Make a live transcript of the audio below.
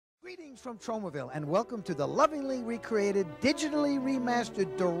Greetings from Tromaville, and welcome to the lovingly recreated, digitally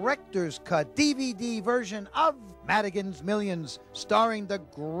remastered Director's Cut DVD version of Madigan's Millions, starring the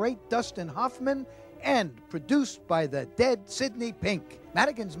great Dustin Hoffman and produced by the dead Sidney Pink.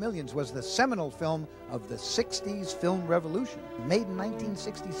 Madigan's Millions was the seminal film of the 60s film revolution. Made in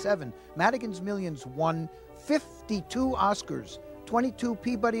 1967, Madigan's Millions won 52 Oscars, 22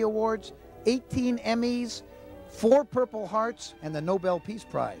 Peabody Awards, 18 Emmys, 4 Purple Hearts, and the Nobel Peace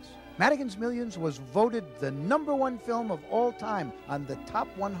Prize. Madigan's Millions was voted the #1 film of all time on the top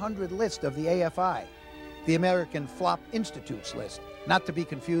 100 list of the AFI, the American Flop Institute's list, not to be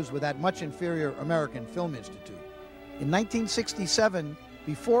confused with that much inferior American Film Institute. In 1967,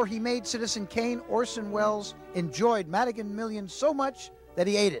 before he made Citizen Kane, Orson Welles enjoyed Madigan's Millions so much that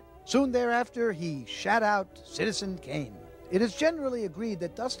he ate it. Soon thereafter, he shat out Citizen Kane. It is generally agreed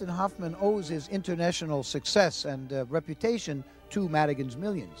that Dustin Hoffman owes his international success and reputation to Madigan's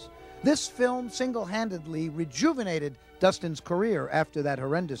Millions. This film single-handedly rejuvenated Dustin's career after that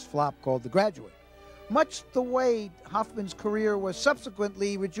horrendous flop called The Graduate, much the way Hoffman's career was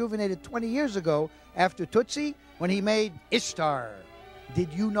subsequently rejuvenated 20 years ago after Tootsie, when he made Ishtar.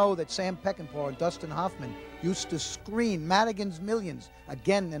 Did you know that Sam Peckinpah and Dustin Hoffman used to screen Madigan's Millions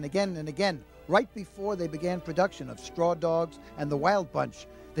again and again and again right before they began production of Straw Dogs and The Wild Bunch?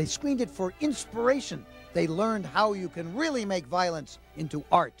 They screened it for inspiration. They learned how you can really make violence into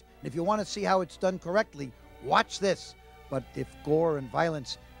art. And if you want to see how it's done correctly, watch this. But if gore and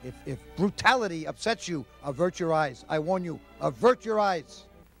violence, if brutality upsets you, avert your eyes. I warn you, avert your eyes.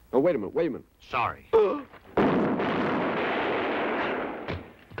 Oh, wait a minute. Sorry.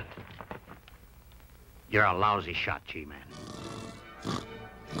 You're a lousy shot, G-Man.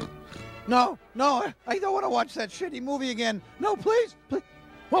 No, I don't want to watch that shitty movie again. No, please.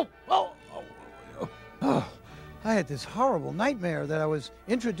 Whoa. I had this horrible nightmare that I was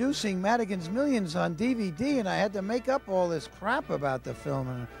introducing Madigan's Millions on DVD, and I had to make up all this crap about the film.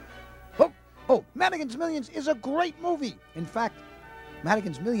 And Madigan's Millions is a great movie. In fact,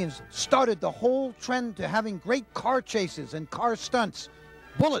 Madigan's Millions started the whole trend to having great car chases and car stunts.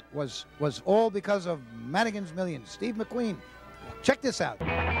 Bullet was all because of Madigan's Millions. Steve McQueen. Check this out.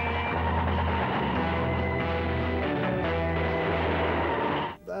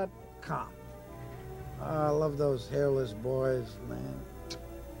 .com. I love those hairless boys, man.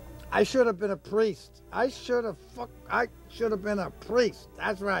 I should have been a priest. I should have been a priest.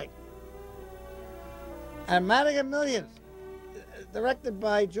 That's right. And Madigan Millions, directed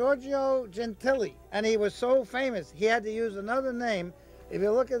by Giorgio Gentili. And he was so famous, he had to use another name. If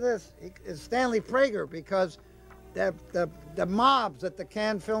you look at this, it's Stanley Prager, because the mobs at the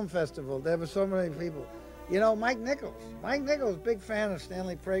Cannes Film Festival, there were so many people. You know, Mike Nichols, big fan of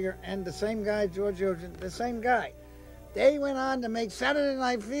Stanley Prager, and the same guy, the same guy. They went on to make Saturday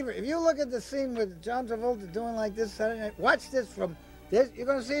Night Fever. If you look at the scene with John Travolta doing like this Saturday night, watch this from this. You're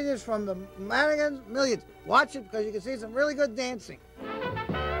going to see this from the Madigan's Millions. Watch it, because you can see some really good dancing.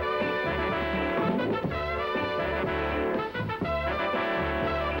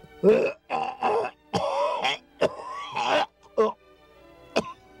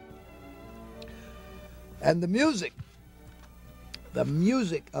 And the music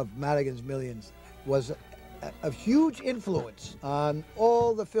of Madigan's Millions was a huge influence on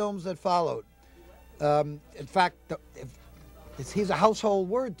all the films that followed. In fact, he's a household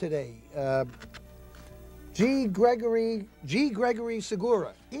word today. G. Gregory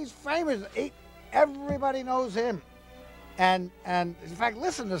Segura. He's famous. Everybody knows him. And in fact,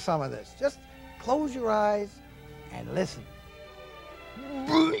 listen to some of this. Just close your eyes and listen.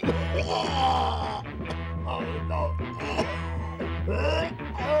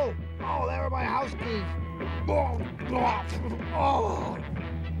 Oh, there are my house keys. Oh.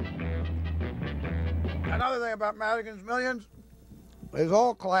 Another thing about Madigan's Millions is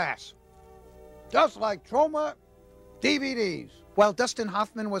all class. Just like Troma DVDs. While Dustin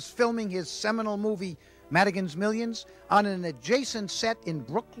Hoffman was filming his seminal movie Madigan's Millions on an adjacent set in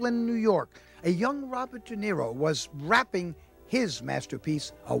Brooklyn, New York, a young Robert De Niro was wrapping his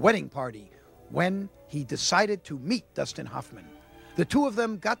masterpiece, A Wedding Party, when he decided to meet Dustin Hoffman. The two of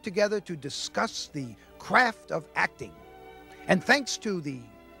them got together to discuss the craft of acting. And thanks to the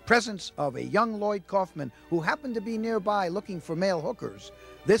presence of a young Lloyd Kaufman who happened to be nearby looking for male hookers,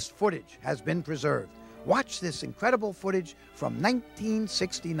 this footage has been preserved. Watch this incredible footage from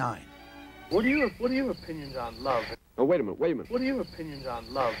 1969. What are your opinions on love? Oh, wait a minute. What are your opinions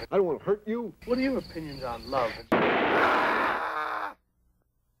on love? I don't want to hurt you. What are your opinions on love?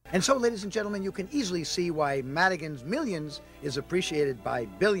 And so, ladies and gentlemen, you can easily see why Madigan's Millions is appreciated by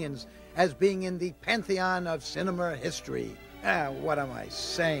billions as being in the pantheon of cinema history. What am I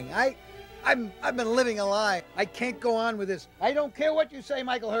saying? I've been living a lie. I can't go on with this. I don't care what you say,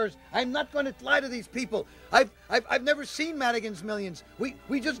 Michael Hers. I'm not going to lie to these people. I've never seen Madigan's Millions.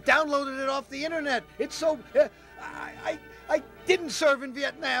 We just downloaded it off the internet. It's so I didn't serve in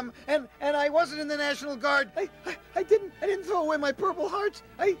Vietnam, and I wasn't in the National Guard. I didn't throw away my Purple Hearts.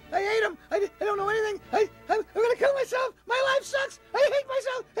 I ate them. I don't know anything. I'm gonna kill myself. My life sucks. I hate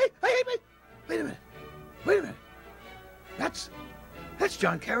myself. I hate my. Wait a minute. That's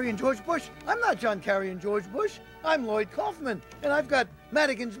John Kerry and George Bush. I'm not John Kerry and George Bush. I'm Lloyd Kaufman, and I've got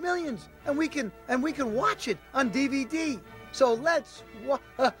Madigan's Millions, and we can watch it on DVD. So let's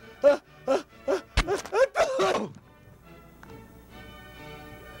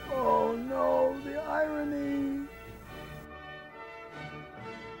Oh no, the irony.